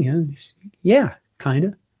 Well, yeah, kind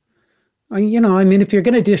of. I mean, if you're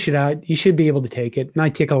going to dish it out, you should be able to take it. And I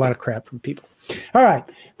take a lot of crap from people. All right,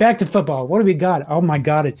 back to football. What do we got? Oh, my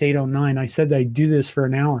God, it's 8:09. I said that I'd do this for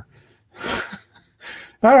an hour.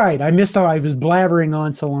 All right, I was blabbering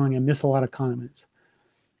on so long. I missed a lot of comments.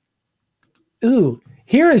 Ooh,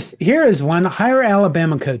 here is one. Hire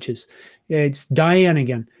Alabama coaches. It's Diane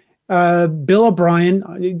again. Bill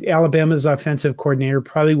O'Brien, Alabama's offensive coordinator,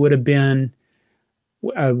 probably would have been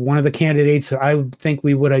one of the candidates that I would think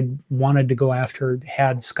we would have wanted to go after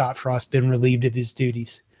had Scott Frost been relieved of his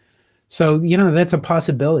duties. So, that's a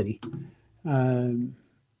possibility.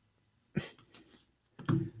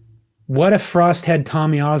 What if Frost had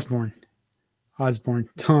Tommy Armstrong? Well,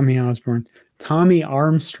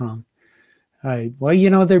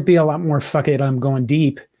 there'd be a lot more fuck it, I'm going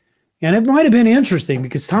deep. And it might have been interesting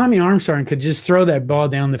because Tommy Armstrong could just throw that ball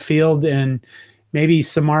down the field and maybe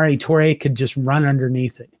Samori Toure could just run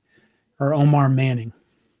underneath it, or Omar Manning.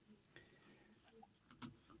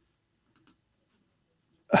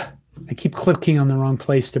 I keep clicking on the wrong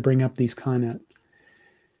place to bring up these comments.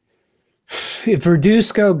 If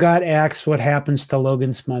Verduzco got axed, what happens to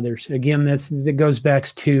Logan Smothers? Again, that goes back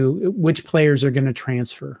to which players are going to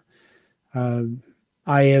transfer. I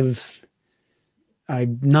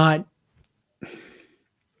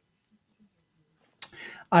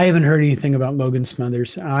haven't heard anything about Logan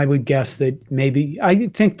Smothers. I would guess that I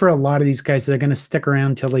think for a lot of these guys, they're going to stick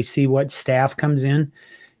around until they see what staff comes in,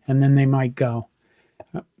 and then they might go.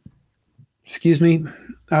 Excuse me.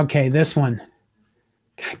 Okay, this one.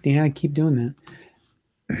 God damn, I keep doing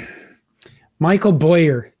that. Michael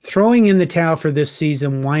Boyer, throwing in the towel for this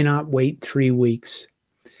season. Why not wait 3 weeks?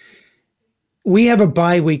 We have a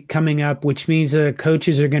bye week coming up, which means the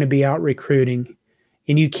coaches are going to be out recruiting.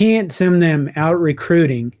 And you can't send them out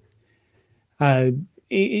recruiting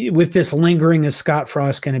with this lingering of Scott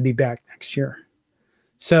Frost going to be back next year.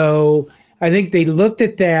 So I think they looked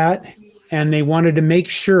at that and they wanted to make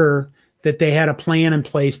sure that they had a plan in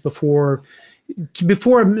place before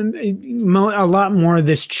a lot more of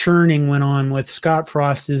this churning went on with Scott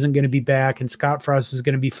Frost isn't going to be back and Scott Frost is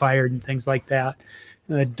going to be fired and things like that.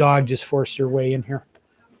 And the dog just forced her way in here.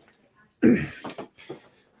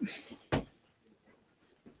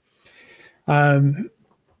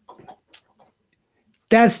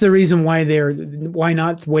 That's the reason why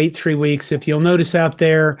not wait 3 weeks. If you'll notice out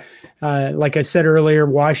there, like I said earlier,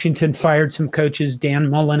 Washington fired some coaches. Dan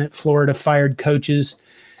Mullen at Florida fired coaches.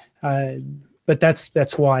 But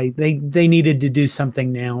that's why they needed to do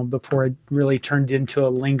something now before it really turned into a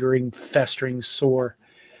lingering, festering sore.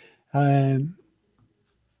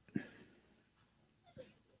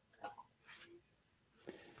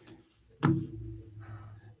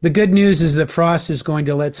 The good news is that Frost is going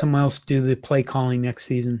to let someone else do the play calling next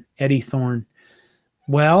season, Eddie Thorne.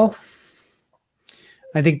 Well,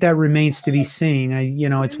 I think that remains to be seen.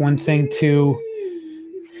 It's one thing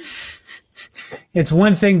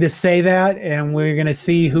to say that, and we're going to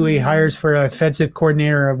see who he hires for an offensive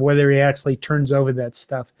coordinator of whether he actually turns over that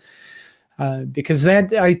stuff. Because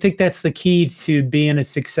I think that's the key to being a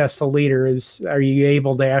successful leader is, are you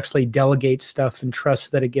able to actually delegate stuff and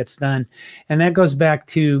trust that it gets done? And that goes back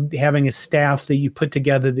to having a staff that you put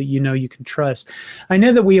together that you can trust. I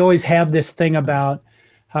know that we always have this thing about,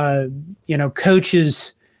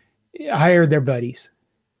 coaches hire their buddies.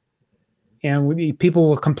 And people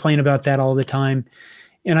will complain about that all the time.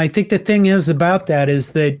 And I think the thing is about that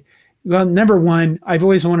is that, well, number one, I've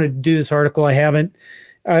always wanted to do this article. I haven't.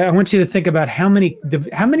 I want you to think about how many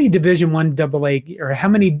Division I AA or how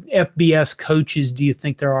many FBS coaches do you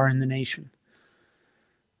think there are in the nation?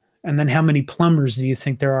 And then how many plumbers do you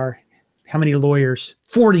think there are? How many lawyers?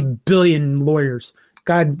 40 billion lawyers.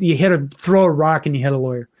 God, you throw a rock and you hit a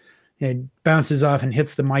lawyer. It bounces off and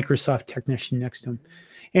hits the Microsoft technician next to him.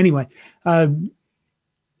 Anyway, how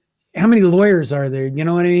many lawyers are there? You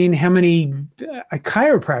know what I mean? How many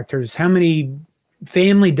chiropractors? How many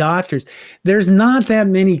family doctors? There's not that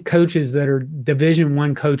many coaches that are Division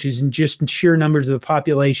I coaches, and just sheer numbers of the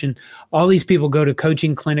population. All these people go to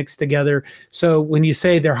coaching clinics together. So when you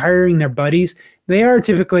say they're hiring their buddies, they are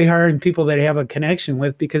typically hiring people that they have a connection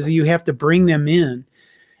with, because you have to bring them in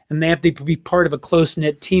and they have to be part of a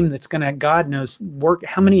close-knit team that's going to, God knows, work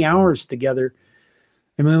how many hours together.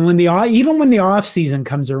 I mean, even when the off season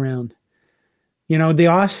comes around, the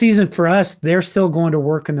off season for us, they're still going to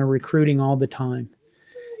work and they're recruiting all the time,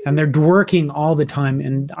 and they're working all the time.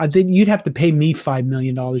 And I think you'd have to pay me $5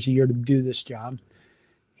 million a year to do this job.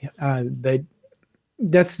 But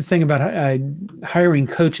that's the thing about hiring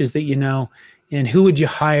coaches that and who would you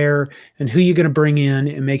hire and who you going to bring in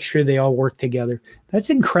and make sure they all work together. That's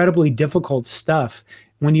incredibly difficult stuff.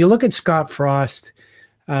 When you look at Scott Frost,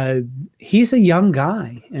 he's a young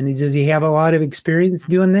guy, and does he have a lot of experience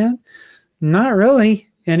doing that? Not really.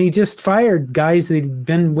 And he just fired guys that had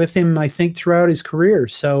been with him, I think, throughout his career.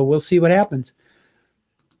 So we'll see what happens.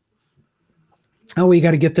 Oh, we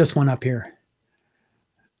got to get this one up here.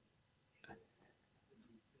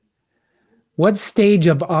 What stage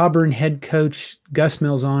of Auburn head coach Gus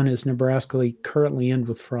Malzahn is Nebraska currently in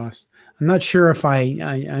with Frost? I'm not sure if I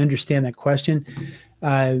understand that question.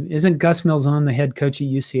 Isn't Gus Malzahn the head coach at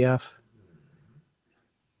UCF?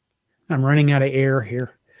 I'm running out of air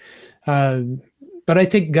here. But I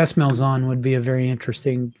think Gus Malzahn would be a very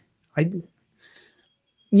interesting he'd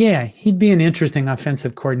be an interesting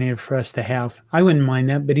offensive coordinator for us to have. I wouldn't mind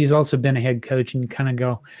that, but he's also been a head coach, and you kind of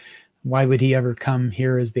go, why would he ever come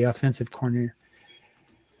here as the offensive coordinator?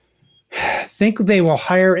 Think they will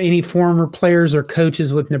hire any former players or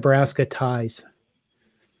coaches with Nebraska ties?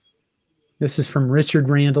 This is from Richard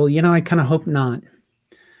Randall. I kind of hope not,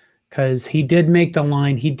 because he did make the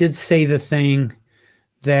line. He did say the thing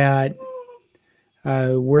that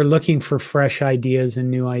we're looking for fresh ideas and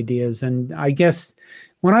new ideas. And I guess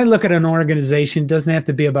when I look at an organization, it doesn't have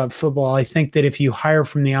to be about football. I think that if you hire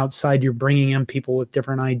from the outside, you're bringing in people with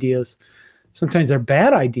different ideas. Sometimes they're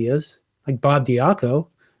bad ideas, like Bob Diaco.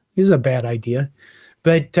 He's a bad idea.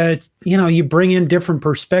 But, you bring in different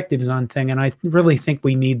perspectives on things, and I really think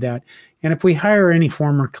we need that. And if we hire any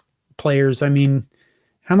former players, I mean,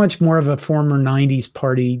 how much more of a former 90s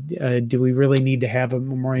party do we really need to have at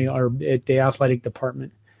Memorial or at the athletic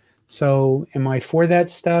department? So am I for that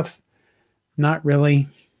stuff? Not really.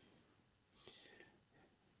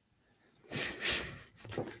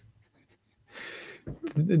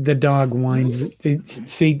 The dog whines.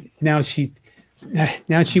 See, now she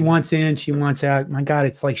wants in, she wants out. My God,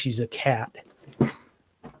 it's like she's a cat.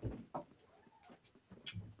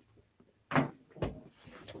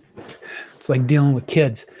 It's like dealing with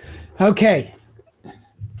kids. Okay.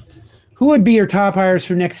 Who would be your top hires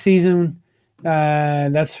for next season?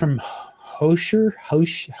 That's from Hosher.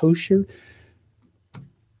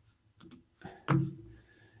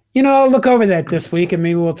 I'll look over that this week and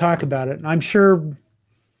maybe we'll talk about it. I'm sure,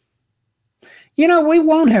 we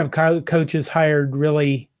won't have coaches hired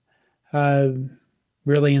really in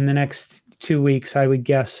the next 2 weeks, I would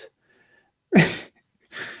guess.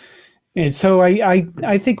 And so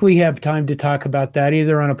I think we have time to talk about that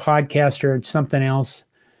either on a podcast or something else.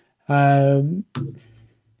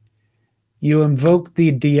 You invoked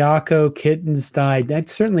the Diaco kittens died. That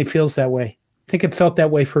certainly feels that way. I think it felt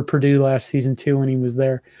that way for Purdue last season too when he was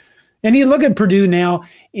there. And you look at Purdue now,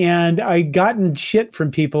 and I gotten shit from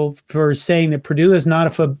people for saying that Purdue is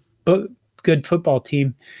not a good football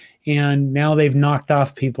team, and now they've knocked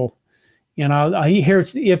off people. And I hear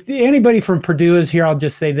if anybody from Purdue is here, I'll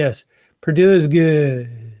just say this: Purdue is good.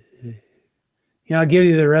 I'll give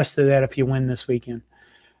you the rest of that if you win this weekend.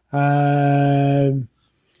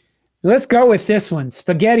 Let's go with this one: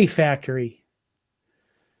 Spaghetti Factory.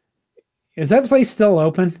 Is that place still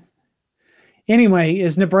open? Anyway,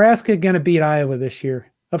 is Nebraska going to beat Iowa this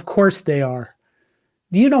year? Of course they are.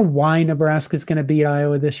 Do you know why Nebraska is going to beat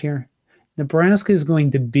Iowa this year? Nebraska is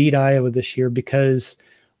going to beat Iowa this year because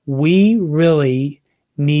we really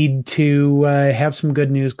need to have some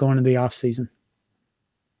good news going into the offseason.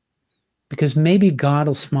 Because maybe God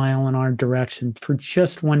will smile in our direction for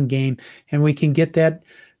just one game, and we can get that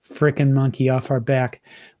frickin' monkey off our back.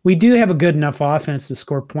 We do have a good enough offense to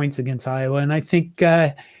score points against Iowa, and I think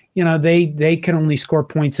they can only score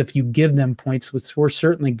points if you give them points, which we're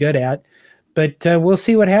certainly good at. But we'll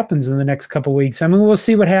see what happens in the next couple of weeks. I mean, we'll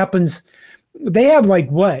see what happens. They have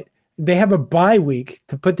They have a bye week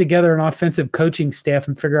to put together an offensive coaching staff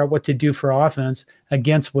and figure out what to do for offense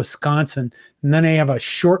against Wisconsin. And then they have a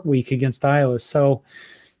short week against Iowa. So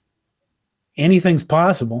anything's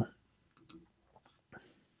possible.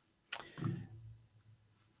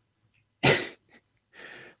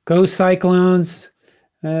 Go Cyclones.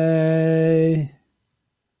 Wow,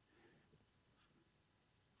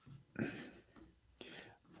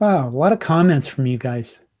 a lot of comments from you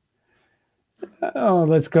guys. Oh,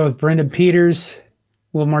 let's go with Brendan Peters.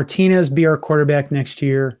 Will Martinez be our quarterback next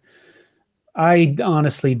year? I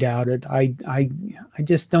honestly doubt it. I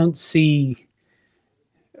just don't see.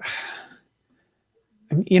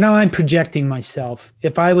 I'm projecting myself.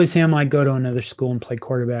 If I was him, I'd go to another school and play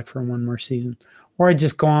quarterback for one more season, or I'd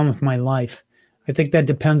just go on with my life. I think that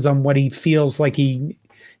depends on what he feels like he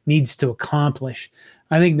needs to accomplish.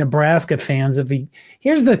 I think Nebraska fans,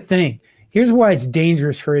 here's the thing. Here's why it's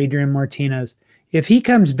dangerous for Adrian Martinez. If he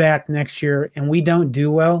comes back next year and we don't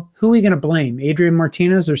do well, who are we going to blame? Adrian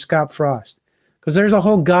Martinez or Scott Frost? Because there's a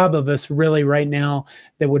whole gob of us really right now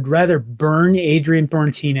that would rather burn Adrian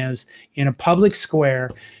Martinez in a public square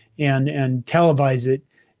and televise it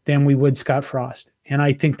than we would Scott Frost. And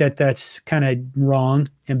I think that that's kind of wrong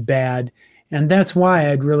and bad. And that's why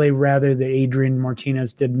I'd really rather that Adrian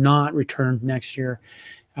Martinez did not return next year.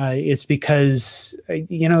 It's because,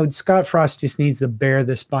 Scott Frost just needs to bear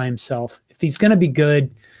this by himself. If he's going to be good,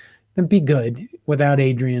 then be good without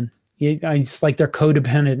Adrian. It's like they're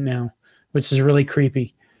codependent now, which is really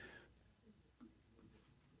creepy.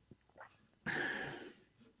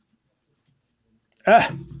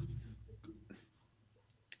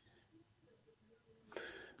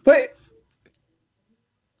 But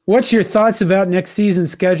what's your thoughts about next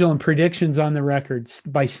season's schedule and predictions on the records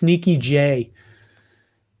by Sneaky J?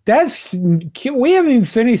 We haven't even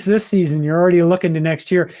finished this season. You're already looking to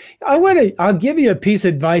next year. I'll give you a piece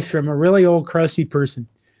of advice from a really old crusty person.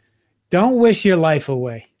 Don't wish your life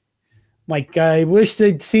away. Like, I wish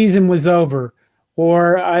the season was over,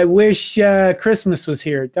 or I wish Christmas was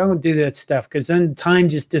here. Don't do that stuff, because then time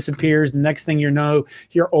just disappears. And next thing you know,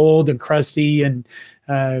 you're old and crusty, and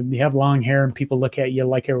you have long hair, and people look at you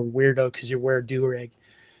like a weirdo because you wear a do-rag.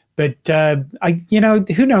 But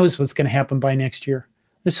who knows what's going to happen by next year?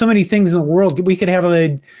 There's so many things in the world. We could have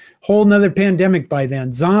a whole nother pandemic by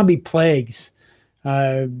then. Zombie plagues.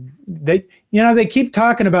 They keep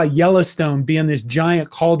talking about Yellowstone being this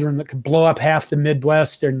giant cauldron that could blow up half the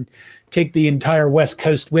Midwest and take the entire West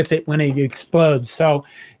Coast with it when it explodes. So,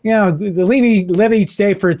 live each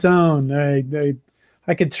day for its own.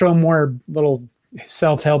 I could throw more little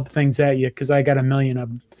self-help things at you because I got a million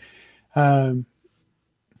of them.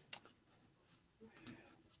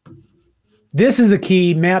 This is a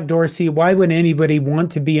key, Matt Dorsey. Why would anybody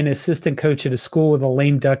want to be an assistant coach at a school with a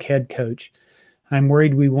lame duck head coach? I'm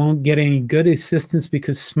worried we won't get any good assistants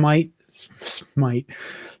because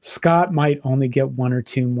Scott might only get 1 or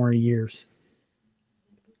 2 more years.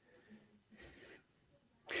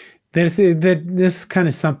 This is kind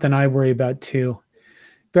of something I worry about too.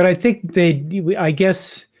 But I think when you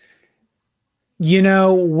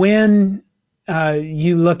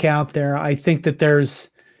look out there, I think that there's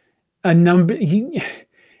a number.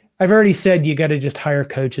 I've already said you got to just hire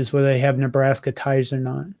coaches whether they have Nebraska ties or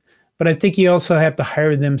not. But I think you also have to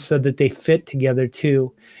hire them so that they fit together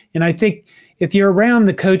too. And I think if you're around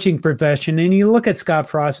the coaching profession and you look at Scott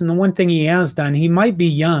Frost, and the one thing he has done, he might be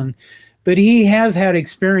young, but he has had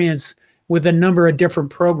experience with a number of different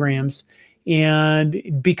programs. And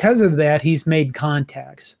because of that, he's made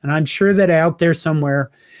contacts. And I'm sure that out there somewhere,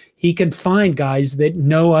 he can find guys that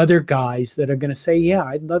know other guys that are going to say, yeah,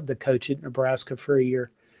 I'd love to coach at Nebraska for a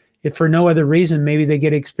year. If for no other reason, maybe they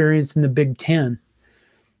get experience in the Big Ten.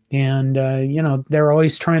 And, they're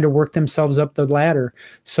always trying to work themselves up the ladder.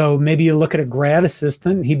 So maybe you look at a grad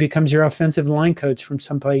assistant, he becomes your offensive line coach from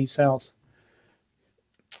someplace else.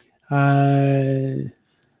 Jan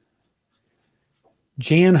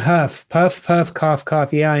Huff, puff, puff, cough,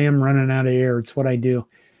 cough. Yeah, I am running out of air. It's what I do.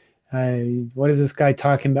 What is this guy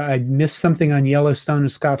talking about? I missed something on Yellowstone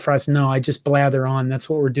and Scott Frost. No, I just blather on. That's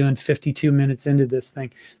what we're doing 52 minutes into this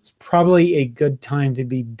thing. It's probably a good time to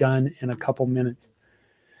be done in a couple minutes.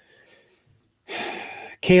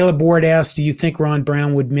 Caleb Ward asked, do you think Ron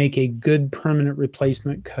Brown would make a good permanent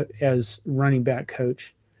replacement as running back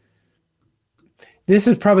coach? This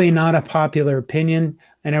is probably not a popular opinion.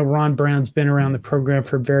 I know Ron Brown's been around the program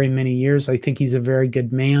for very many years. I think he's a very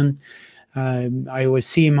good man. I always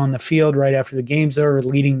see him on the field right after the games are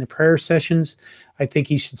leading the prayer sessions. I think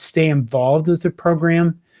he should stay involved with the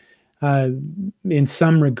program in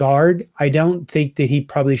some regard. I don't think that he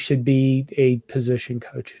probably should be a position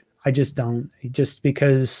coach. I just don't. Just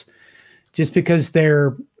because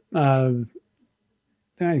they're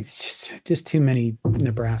just too many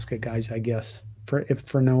Nebraska guys, I guess,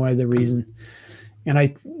 for no other reason. And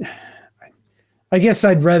I guess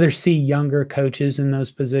I'd rather see younger coaches in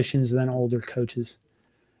those positions than older coaches.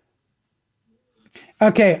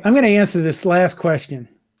 Okay, I'm going to answer this last question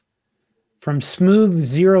from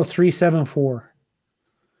Smooth0374.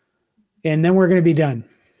 And then we're going to be done.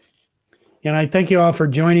 And I thank you all for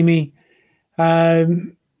joining me.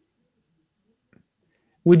 Would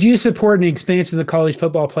you support an expansion of the college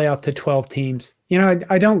football playoff to 12 teams?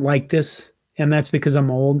 I don't like this, and that's because I'm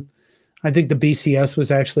old. I think the BCS was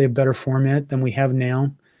actually a better format than we have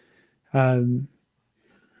now.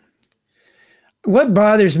 What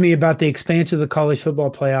bothers me about the expansion of the college football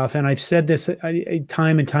playoff, and I've said this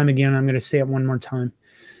time and time again, I'm going to say it one more time.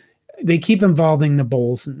 They keep involving the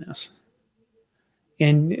bowls in this.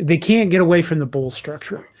 and they can't get away from the bowl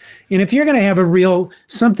structure. And if you're going to have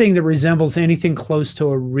something that resembles anything close to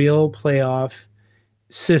a real playoff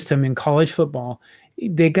system in college football,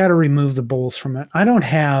 they got to remove the bowls from it. I don't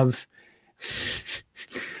have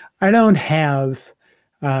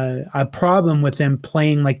a problem with them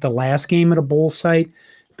playing like the last game at a bowl site,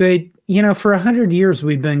 but for 100 years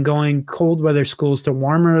we've been going cold weather schools to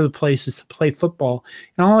warmer places to play football,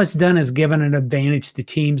 and all it's done is given an advantage to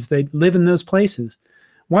teams that live in those places.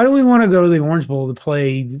 Why do we want to go to the Orange Bowl to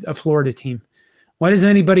play a Florida team? Why does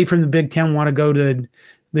anybody from the Big Ten want to go to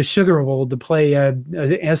the Sugar Bowl to play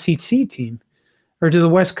a SEC team, or to the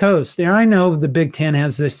West Coast? There, I know the Big Ten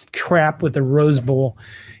has this crap with the Rose Bowl.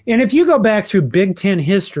 And if you go back through Big Ten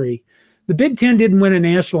history, the Big Ten didn't win a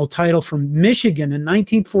national title from Michigan in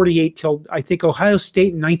 1948 till, I think, Ohio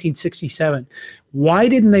State in 1967. Why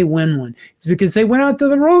didn't they win one? It's because they went out to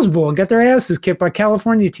the Rose Bowl and got their asses kicked by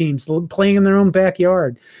California teams playing in their own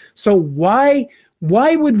backyard. So why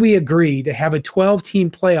would we agree to have a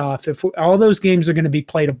 12-team playoff if all those games are going to be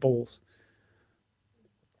played at bowls?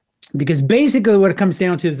 Because basically what it comes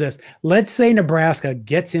down to is this. Let's say Nebraska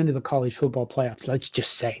gets into the college football playoffs. Let's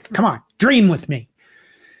just say, come on, dream with me.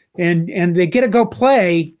 And they get to go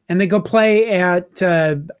play, and they go play at,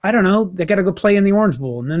 I don't know, they got to go play in the Orange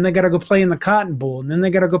Bowl, and then they got to go play in the Cotton Bowl, and then they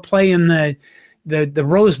got to go play in the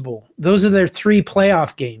Rose Bowl. Those are their 3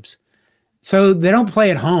 playoff games. So they don't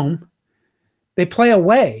play at home. They play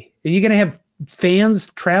away. Are you going to have fans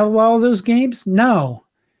travel all those games? No.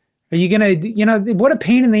 Are you going to, what a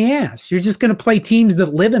pain in the ass. You're just going to play teams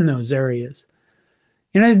that live in those areas.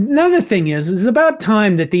 Another thing is, it's about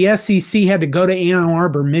time that the SEC had to go to Ann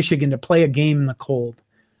Arbor, Michigan to play a game in the cold.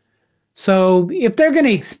 So if they're going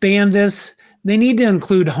to expand this, they need to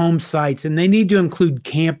include home sites, and they need to include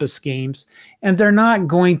campus games, and they're not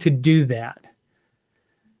going to do that.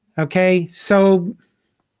 Okay, so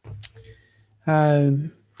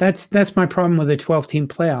that's my problem with a 12-team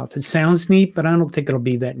playoff. It sounds neat, but I don't think it'll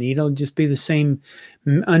be that neat. It'll just be the same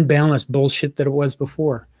unbalanced bullshit that it was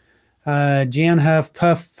before. Jan Huff,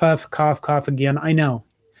 puff, puff, cough, cough again. I know.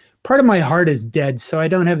 Part of my heart is dead, so I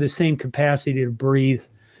don't have the same capacity to breathe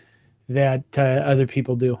that other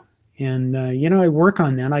people do. And, I work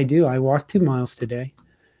on that. I do. I walk 2 miles today.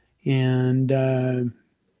 And I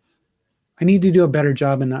need to do a better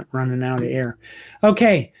job of not running out of air.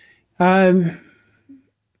 Okay. I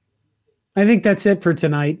think that's it for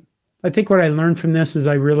tonight. I think what I learned from this is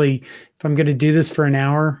if I'm going to do this for an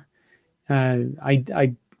hour,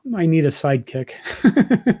 I need a sidekick.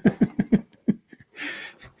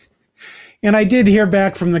 And I did hear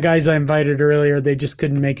back from the guys I invited earlier. They just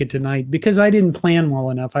couldn't make it tonight because I didn't plan well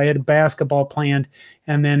enough. I had a basketball planned,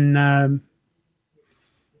 and then,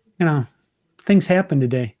 things happen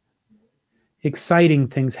today. Exciting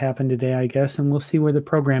things happen today, I guess, and we'll see where the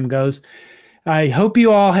program goes. I hope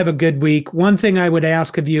you all have a good week. One thing I would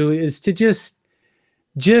ask of you is to just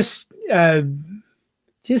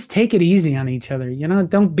take it easy on each other.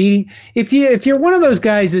 Don't be, if you're one of those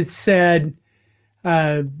guys that said,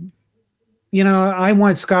 I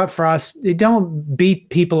want Scott Frost. Don't beat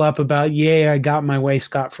people up about, I got my way.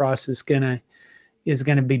 Scott Frost is gonna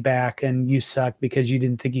be back, and you suck because you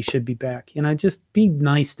didn't think he should be back. Just be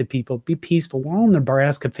nice to people. Be peaceful. We're all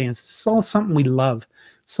Nebraska fans. This is all something we love.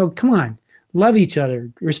 So come on, love each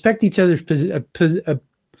other. Respect each other's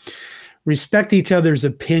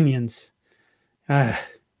opinions.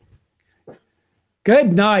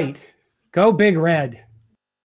 Good night. Go Big Red.